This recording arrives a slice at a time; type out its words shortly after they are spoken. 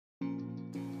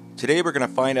Today we're going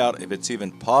to find out if it's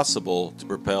even possible to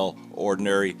propel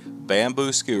ordinary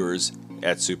bamboo skewers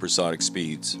at supersonic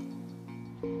speeds.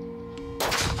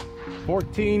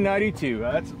 1492,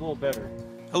 that's a little better.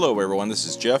 Hello everyone, this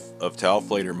is Jeff of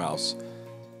Taofledermaus.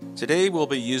 Today we'll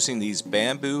be using these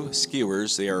bamboo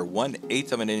skewers. They are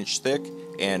 1/8 of an inch thick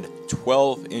and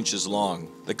 12 inches long.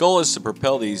 The goal is to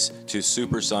propel these to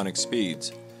supersonic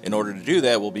speeds. In order to do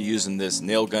that, we'll be using this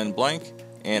nail gun blank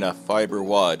and a fiber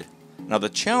wad. Now the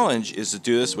challenge is to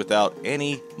do this without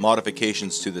any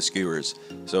modifications to the skewers.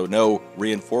 So no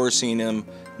reinforcing them,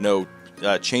 no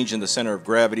changing the center of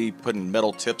gravity, putting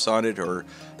metal tips on it or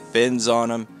fins on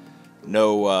them,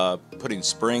 no putting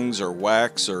springs or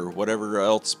wax or whatever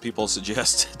else people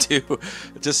suggest to do.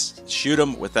 Just shoot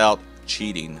them without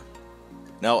cheating.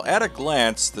 Now at a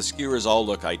glance the skewers all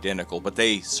look identical, but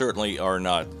they certainly are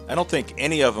not. I don't think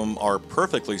any of them are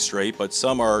perfectly straight, but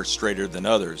some are straighter than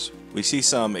others. We see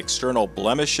some external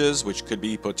blemishes which could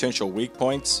be potential weak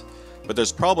points, but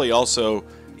there's probably also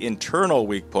internal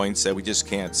weak points that we just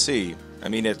can't see. I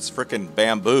mean, it's frickin'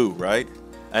 bamboo, right?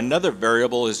 Another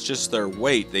variable is just their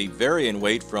weight. They vary in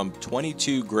weight from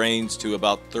 22 grains to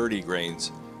about 30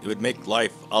 grains. It would make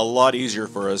life a lot easier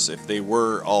for us if they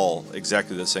were all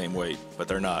exactly the same weight, but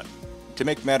they're not. To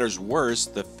make matters worse,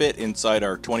 the fit inside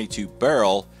our 22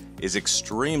 barrel is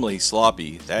extremely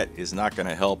sloppy. That is not going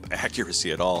to help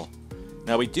accuracy at all.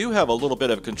 Now we do have a little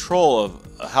bit of control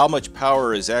of how much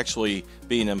power is actually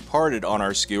being imparted on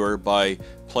our skewer by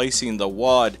placing the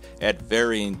wad at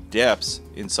varying depths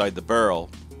inside the barrel.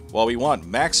 While we want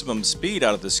maximum speed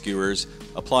out of the skewers,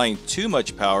 applying too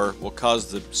much power will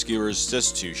cause the skewers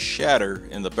just to shatter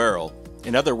in the barrel.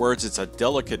 In other words, it's a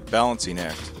delicate balancing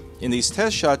act. In these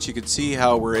test shots you can see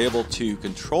how we're able to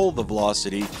control the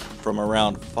velocity from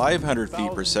around 500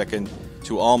 feet per second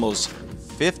to almost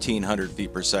 1500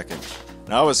 feet per second.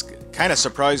 Now I was kind of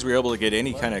surprised we were able to get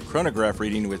any kind of chronograph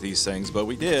reading with these things, but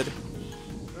we did.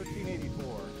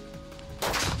 1384.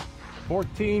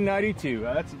 1492,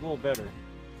 that's a little better.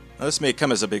 Now this may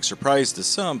come as a big surprise to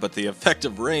some, but the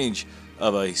effective range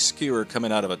of a skewer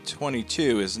coming out of a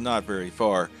 22 is not very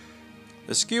far.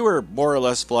 The skewer more or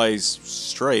less flies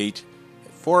straight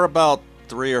for about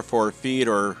 3 or 4 feet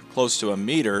or close to a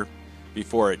meter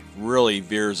before it really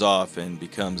veers off and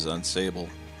becomes unstable.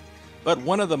 But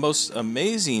one of the most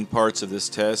amazing parts of this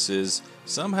test is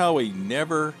somehow we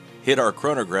never hit our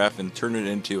chronograph and turn it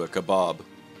into a kebab.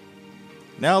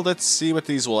 Now let's see what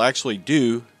these will actually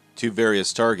do to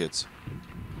various targets.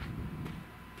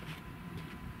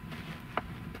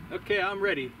 Okay, I'm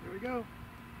ready. Here we go.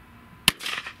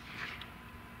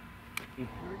 Here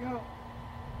we go.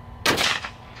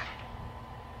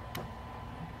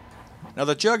 Now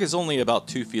the jug is only about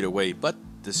 2 feet away, but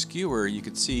the skewer, you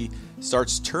can see,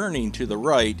 starts turning to the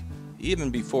right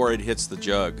even before it hits the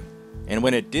jug. And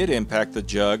when it did impact the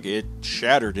jug, it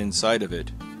shattered inside of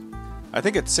it. I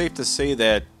think it's safe to say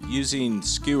that using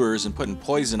skewers and putting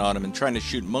poison on them and trying to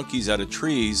shoot monkeys out of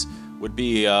trees would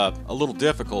be a little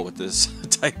difficult with this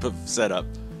type of setup.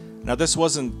 Now this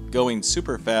wasn't going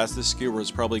super fast. This skewer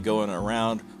was probably going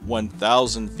around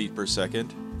 1,000 feet per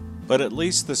second, but at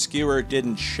least the skewer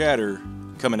didn't shatter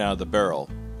coming out of the barrel.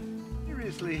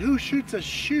 Seriously, who shoots a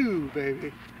shoe,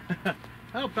 baby?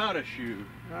 How about a shoe?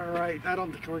 All right, I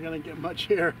don't think we're gonna get much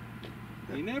here.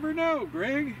 You never know,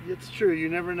 Greg. It's true, you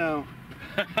never know.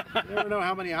 You never know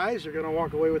how many eyes you're gonna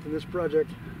walk away with in this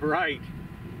project. Right.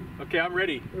 Okay, I'm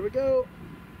ready. Here we go.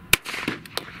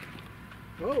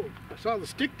 Whoa, I saw the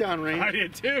stick down range. I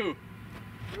did too.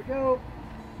 Here we go.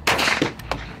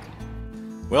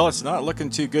 Well, it's not looking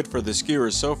too good for the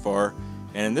skewers so far,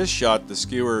 and in this shot the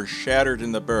skewer shattered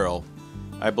in the barrel.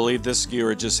 I believe this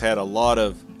skewer just had a lot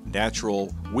of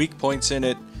natural weak points in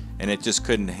it, and it just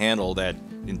couldn't handle that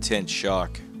intense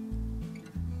shock.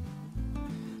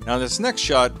 Now in this next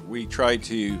shot we tried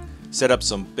to set up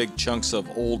some big chunks of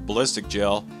old ballistic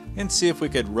gel and see if we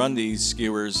could run these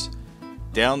skewers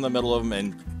down the middle of them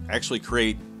and actually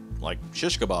create like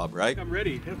shish kebab, right? I'm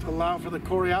ready. You have to allow for the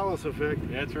Coriolis effect.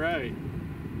 That's right.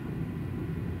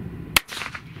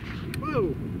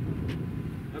 Whoa.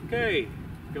 Okay,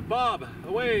 kebab,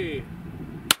 away.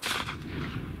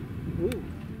 Ooh.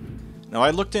 Now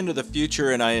I looked into the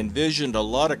future and I envisioned a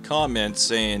lot of comments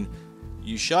saying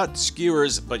you shot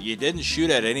skewers but you didn't shoot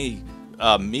at any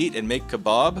meat and make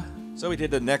kebab. So we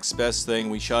did the next best thing.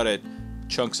 We shot at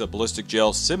chunks of ballistic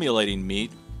gel simulating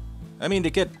meat. I mean, to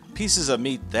get pieces of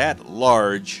meat that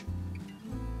large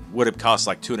would have cost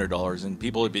like $200, and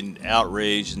people had been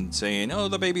outraged and saying, oh,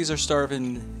 the babies are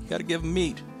starving, you gotta give them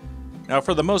meat. Now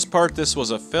for the most part this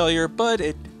was a failure, but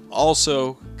it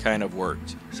also kind of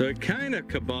worked. So it kind of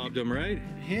kebabbed them, right?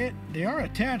 They are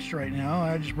attached right now.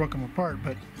 I just broke them apart,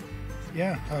 but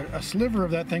yeah, a sliver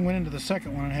of that thing went into the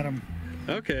second one and had them.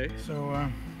 Okay. So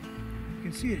you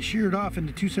can see it sheared off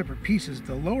into two separate pieces.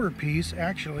 The lower piece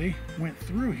actually went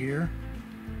through here.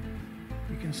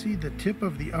 You can see the tip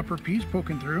of the upper piece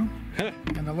poking through,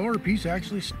 and the lower piece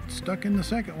actually stuck in the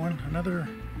second one. Another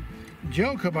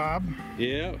gel kebab.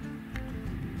 Yeah.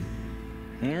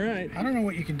 All right. I don't know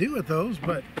what you can do with those,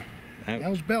 but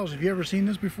those bells. Have you ever seen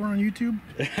this before on YouTube?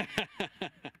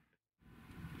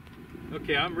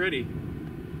 Okay, I'm ready.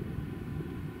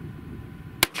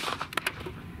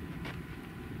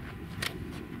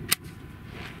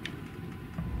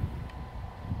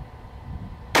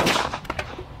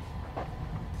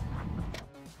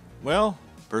 Well,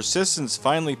 persistence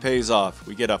finally pays off.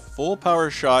 We get a full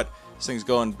power shot. This thing's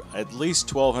going at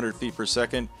least 1,200 feet per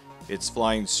second. It's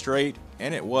flying straight,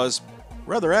 and it was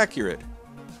rather accurate.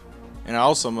 And I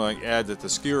also might add that the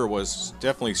skewer was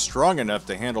definitely strong enough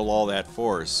to handle all that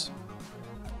force.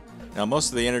 Now,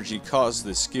 most of the energy caused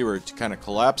the skewer to kind of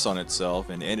collapse on itself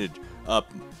and ended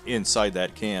up inside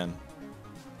that can.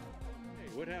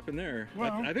 Hey, what happened there?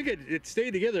 Well, I think it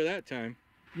stayed together that time.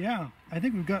 Yeah, I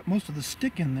think we've got most of the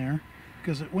stick in there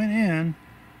because it went in.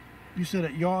 You said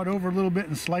it yawed over a little bit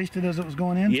and sliced it as it was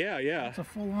going in? Yeah, yeah. That's a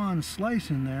full-on slice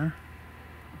in there.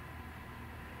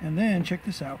 And then, check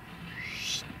this out.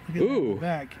 Look at Ooh, the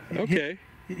back. Okay.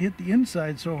 It hit the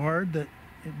inside so hard that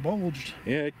it bulged.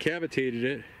 Yeah, it cavitated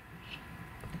it.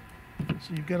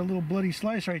 So you've got a little bloody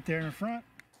slice right there in the front.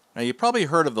 Now, you probably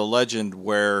heard of the legend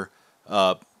where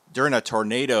during a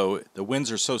tornado, the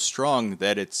winds are so strong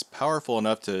that it's powerful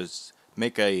enough to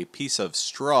make a piece of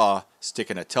straw stick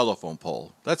in a telephone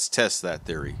pole. Let's test that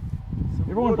theory.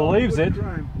 Everyone believes it.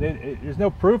 There's no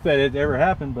proof that it ever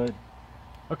happened, but...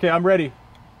 Okay, I'm ready.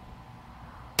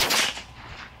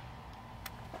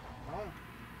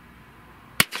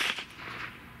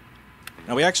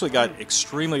 Now, we actually got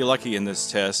extremely lucky in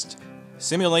this test,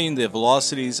 simulating the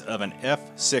velocities of an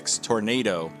F6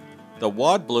 tornado. The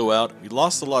wad blew out, we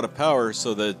lost a lot of power,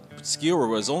 so the skewer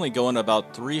was only going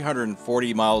about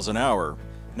 340 miles an hour.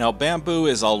 Now, bamboo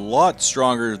is a lot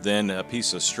stronger than a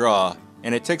piece of straw,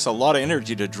 and it takes a lot of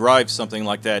energy to drive something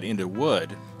like that into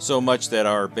wood, so much that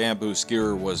our bamboo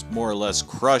skewer was more or less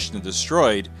crushed and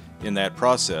destroyed in that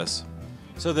process.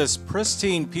 So this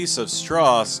pristine piece of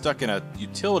straw stuck in a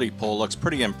utility pole looks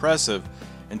pretty impressive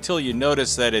until you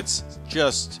notice that it's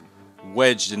just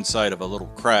wedged inside of a little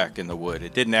crack in the wood.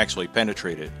 It didn't actually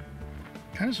penetrate it.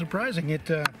 Kind of surprising.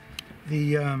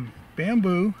 The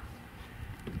bamboo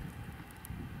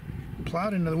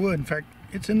plowed into the wood. In fact,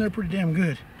 it's in there pretty damn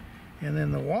good. And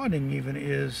then the wadding even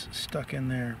is stuck in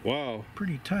there. Wow.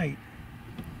 Pretty tight.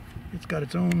 It's got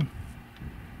its own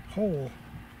hole.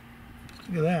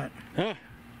 Look at that. Huh.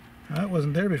 That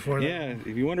wasn't there before. Yeah,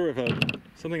 if you wonder if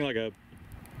something like a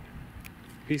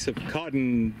piece of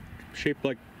cotton shaped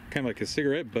like kind of like a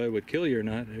cigarette butt would kill you or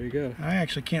not. There you go. I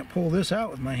actually can't pull this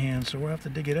out with my hand, so we'll have to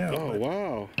dig it out. Oh,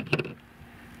 wow.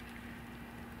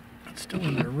 It's still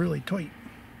in there really tight.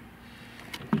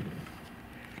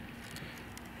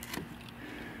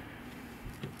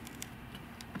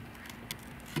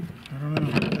 I don't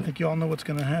know. I think you all know what's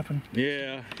going to happen.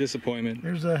 Yeah, disappointment.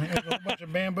 There's a bunch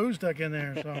of bamboo stuck in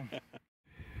there. So.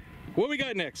 What we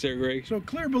got next there, Greg? So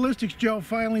Clear Ballistics Joe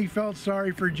finally felt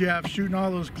sorry for Jeff shooting all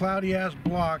those cloudy ass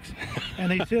blocks,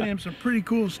 and they sent him some pretty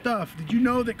cool stuff. Did you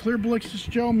know that Clear Ballistics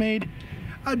Joe made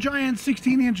a giant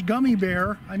 16-inch gummy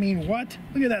bear? I mean, what?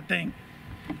 Look at that thing.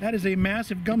 That is a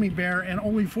massive gummy bear, and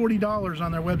only $40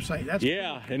 on their website. That's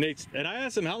yeah, and I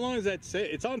asked them how long is that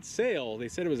it's on sale. They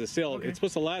said it was a sale. Okay. It's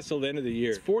supposed to last till the end of the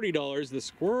year. It's $40. The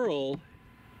squirrel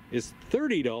is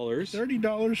 $30.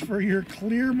 $30 for your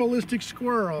Clear Ballistic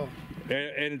squirrel.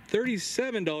 And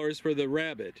 $37 for the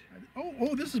rabbit.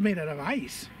 Oh, this is made out of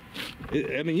ice.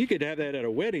 I mean, you could have that at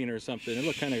a wedding or something. It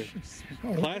looked kind of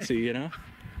classy, you know?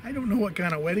 I don't know what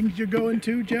kind of weddings you're going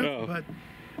to, Jeff, Oh. but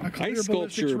a Clear Ice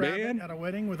Ballistics sculpture, rabbit man. at a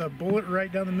wedding with a bullet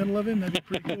right down the middle of him, that'd be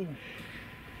pretty cool.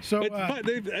 So,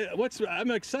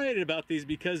 I'm excited about these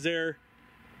because they're,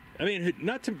 I mean,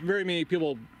 not very many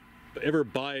people ever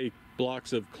buy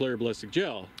blocks of Clear Ballistic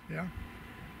gel. Yeah.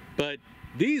 But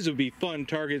these would be fun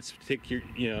targets to take your,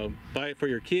 buy it for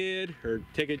your kid or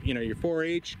take it, your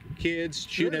 4-H kids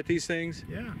shooting at these things.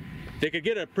 Yeah. They could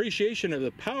get an appreciation of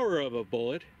the power of a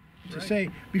bullet. To say,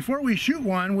 before we shoot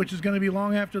one, which is going to be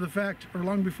long after the fact, or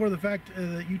long before the fact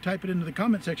that you type it into the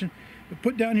comment section,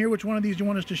 Put down here which one of these you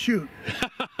want us to shoot.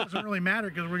 Doesn't really matter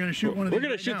because we're going to shoot one of these. We're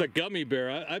going to shoot now. the gummy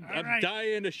bear. I'm right.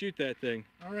 dying to shoot that thing.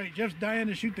 All right, Jeff's dying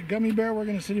to shoot the gummy bear. We're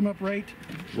going to sit him up right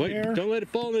Wait, there. don't let it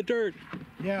fall in the dirt.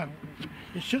 Yeah,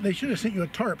 they should have sent you a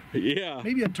tarp. Yeah.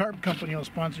 Maybe a tarp company will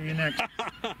sponsor you next.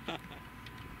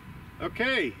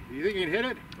 Okay, you think you can hit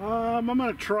it? I'm going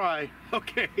to try.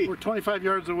 Okay. We're 25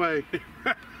 yards away.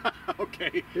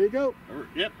 Okay. Here you go.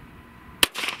 Yep.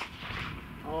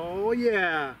 Oh,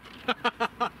 yeah.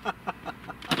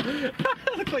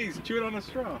 Looks like he's chewing on a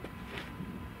straw.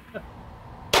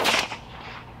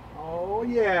 Oh,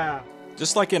 yeah.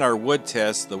 Just like in our wood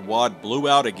test, the wad blew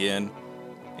out again,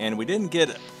 and we didn't get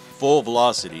full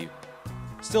velocity.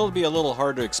 Still, it'd be a little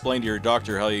hard to explain to your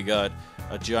doctor how you got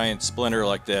a giant splinter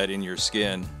like that in your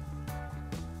skin.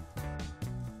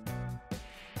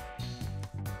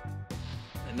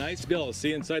 Nice to be able to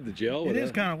see inside the gel. It is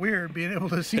kind of weird being able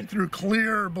to see through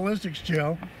clear ballistics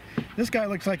gel. This guy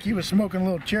looks like he was smoking a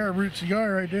little cherry root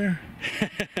cigar right there.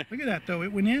 Look at that though.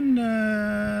 It went in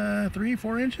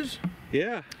 3-4 inches.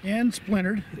 Yeah. And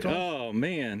splintered. It's all, Oh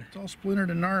man. it's all splintered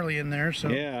and gnarly in there. So.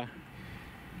 Yeah.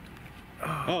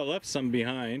 Oh, left some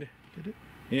behind. Did it?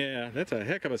 Yeah, that's a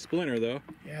heck of a splinter though.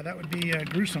 Yeah, that would be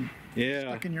gruesome. Yeah.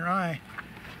 Stuck in your eye.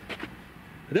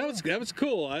 That was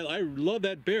cool. I love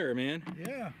that bear, man.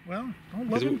 Yeah. Well,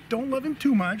 don't love him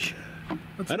too much.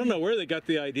 I don't know where they got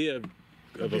the idea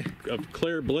of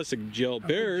clear ballistic gel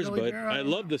bears, jelly but bear, I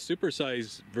love the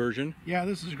supersize version. Yeah,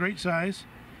 this is great size.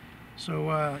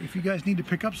 So if you guys need to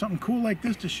pick up something cool like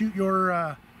this to shoot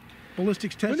your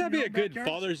ballistics test, Wouldn't that be in a your good backyards?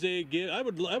 Father's Day gift? I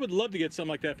would love to get something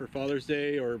like that for Father's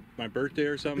Day or my birthday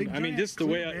or something. Big I mean, giant just the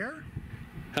way clear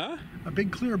bear? Huh? A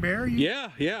big clear bear?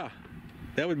 Yeah.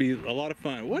 That would be a lot of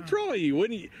fun. What's wrong with you?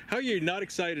 Wouldn't you? How are you not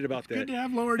excited about that? Good to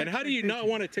have lowered And how do you not expectations.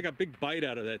 want to take a big bite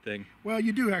out of that thing? Well,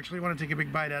 you do actually want to take a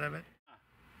big bite out of it.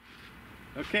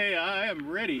 Okay, I am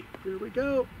ready. Here we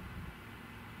go.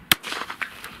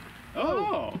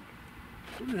 Oh!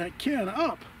 Look at that can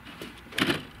up.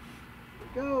 Here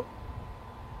we go.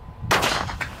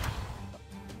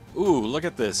 Ooh, look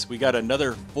at this. We got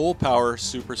another full power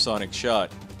supersonic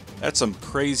shot. That's some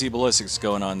crazy ballistics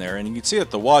going on there. And you can see that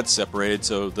the wad's separated,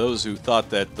 so those who thought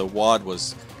that the wad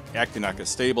was acting like a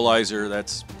stabilizer,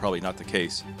 that's probably not the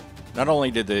case. Not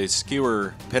only did the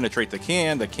skewer penetrate the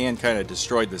can kind of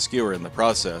destroyed the skewer in the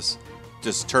process,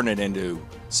 just turn it into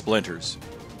splinters.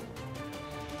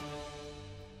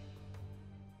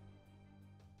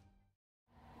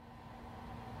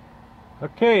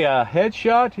 Okay,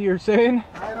 headshot, you're saying?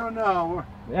 I don't know.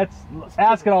 That's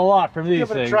asking a lot from these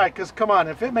Give it a things. try, because come on,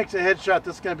 if it makes a headshot,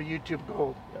 this is going to be YouTube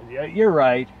gold. Yeah, you're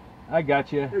right. I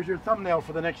got you. Here's your thumbnail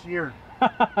for the next year.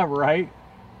 Right.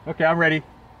 Okay, I'm ready.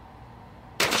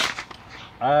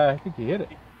 I think you hit it.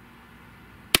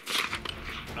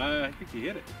 I think you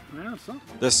hit it. Yeah,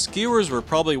 something. The skewers were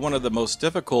probably one of the most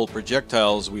difficult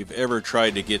projectiles we've ever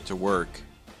tried to get to work.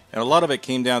 And a lot of it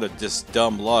came down to just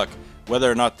dumb luck, whether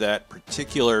or not that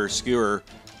particular skewer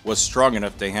was strong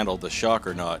enough to handle the shock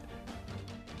or not.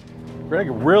 Gregg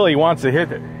really wants to hit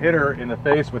her in the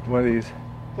face with one of these.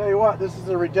 Tell you what, this is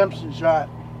a redemption shot.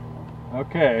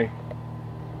 Okay.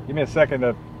 Give me a second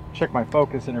to check my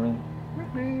focus and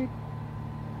everything.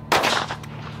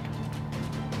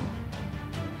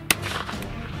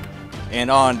 And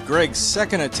on Gregg's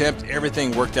second attempt,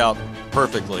 everything worked out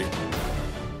perfectly.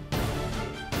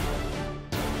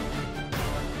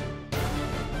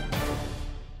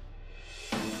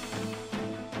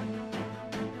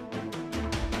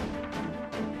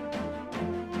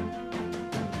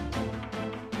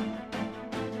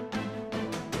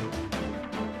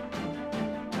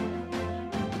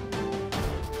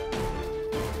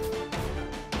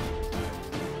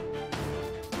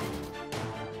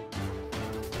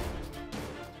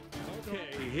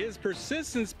 His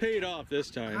persistence paid off this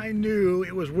time. I knew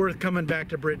it was worth coming back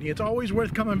to Brittany. It's always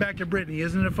worth coming back to Brittany,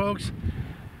 isn't it, folks?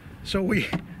 So we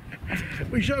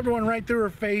shoved one right through her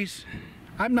face.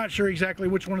 I'm not sure exactly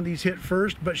which one of these hit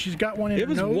first, but she's got one in her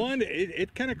nose. It was one,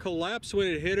 it kind of collapsed when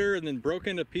it hit her and then broke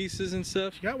into pieces and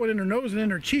stuff. She got one in her nose and in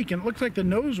her cheek, and it looks like the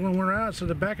nose one went out to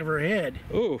the back of her head.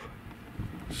 Ooh.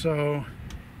 So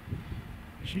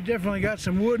she definitely got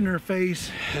some wood in her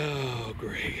face. Oh,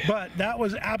 Gregg. But that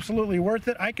was absolutely worth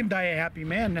it. I can die a happy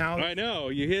man now. I know,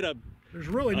 you hit There's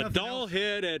really a nothing doll else.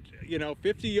 head at,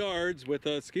 50 yards with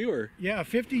a skewer. Yeah,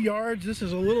 50 yards. This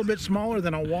is a little bit smaller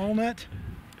than a walnut.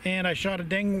 And I shot a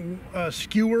dang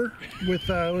skewer with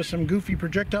some goofy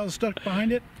projectiles stuck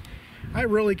behind it. I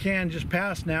really can just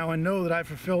pass now and know that I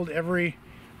fulfilled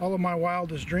all of my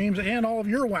wildest dreams and all of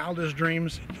your wildest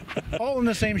dreams, all in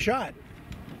the same shot.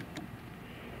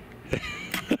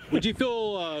 Would you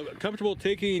feel comfortable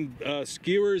taking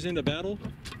skewers into battle?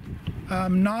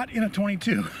 Not in a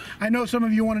 22. I know some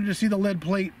of you wanted to see the lead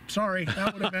plate. Sorry,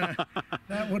 that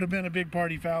would have been a big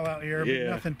party foul out here. But Yeah.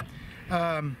 nothing.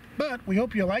 But we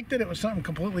hope you liked it. It was something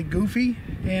completely goofy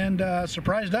and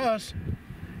surprised us.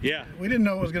 Yeah. We didn't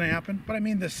know it was going to happen. But I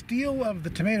mean, the steel of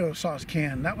the tomato sauce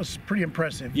can, that was pretty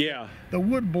impressive. Yeah. The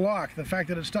wood block, the fact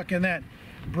that it stuck in that.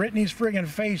 Brittany's friggin'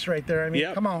 face right there. I mean,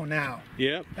 Yep. come on now.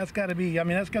 Yep. That's got to be, I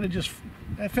mean, that's got to just,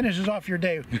 that finishes off your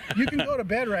day. You can go to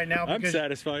bed right now. I'm because,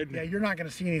 satisfied. Yeah, you're not going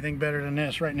to see anything better than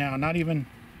this right now. Not even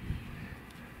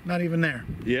there.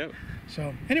 Yep.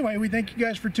 So anyway, we thank you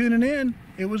guys for tuning in.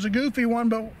 It was a goofy one,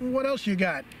 but what else you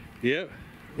got? Yep.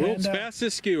 World's And,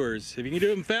 fastest skewers. If you can do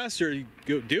them faster, you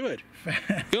go do it.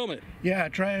 Film it. Yeah,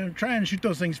 try and shoot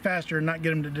those things faster and not get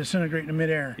them to disintegrate in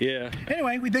midair. Yeah.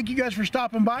 Anyway, we thank you guys for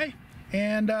stopping by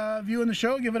and viewing the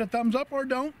show. Give it a thumbs up or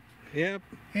don't. Yep.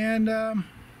 And I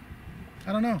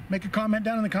don't know, make a comment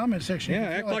down in the comment section. Yeah, if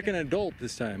you act feel like an adult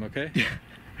this time, okay?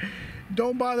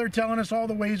 Don't bother telling us all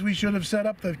the ways we should have set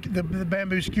up the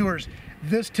bamboo skewers.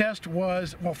 This test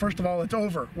was, well, first of all, it's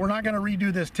over. We're not going to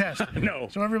redo this test. No.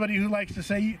 So everybody who likes to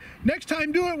say, next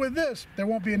time do it with this, there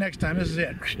won't be a next time. This is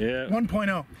it. Yeah.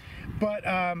 1.0.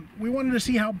 But we wanted to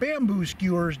see how bamboo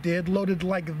skewers did loaded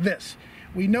like this.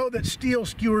 We know that steel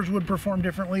skewers would perform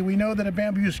differently. We know that a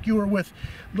bamboo skewer with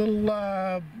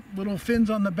little fins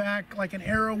on the back, like an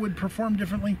arrow, would perform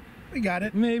differently. We got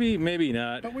it. Maybe, maybe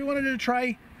not. But we wanted to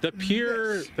try The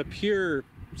pure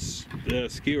this.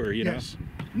 skewer, you Yes. know.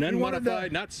 None We wanted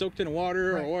modified, not soaked in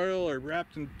water Right. or oil or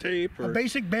wrapped in tape A or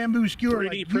basic bamboo skewer.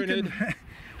 3D you printed. can-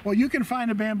 well, you can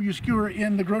find a bamboo skewer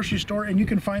in the grocery store, and you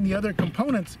can find the other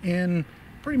components in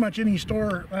pretty much any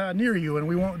store near you, and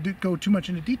we won't go too much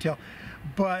into detail.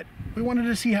 But we wanted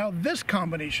to see how this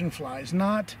combination flies,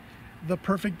 not the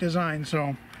perfect design.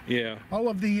 So yeah. all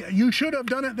of the "you should have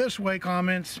done it this way"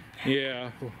 comments.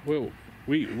 Yeah. Well,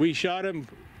 we shot him.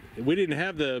 We didn't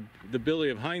have the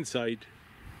ability of hindsight.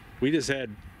 We just had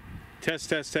test.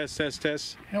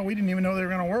 Hell, we didn't even know they were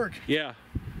going to work. Yeah.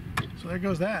 So there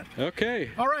goes that. Okay.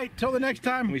 All right, till the next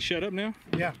time. We shut up now?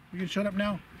 Yeah, we can shut up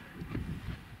now.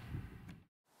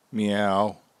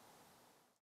 Meow.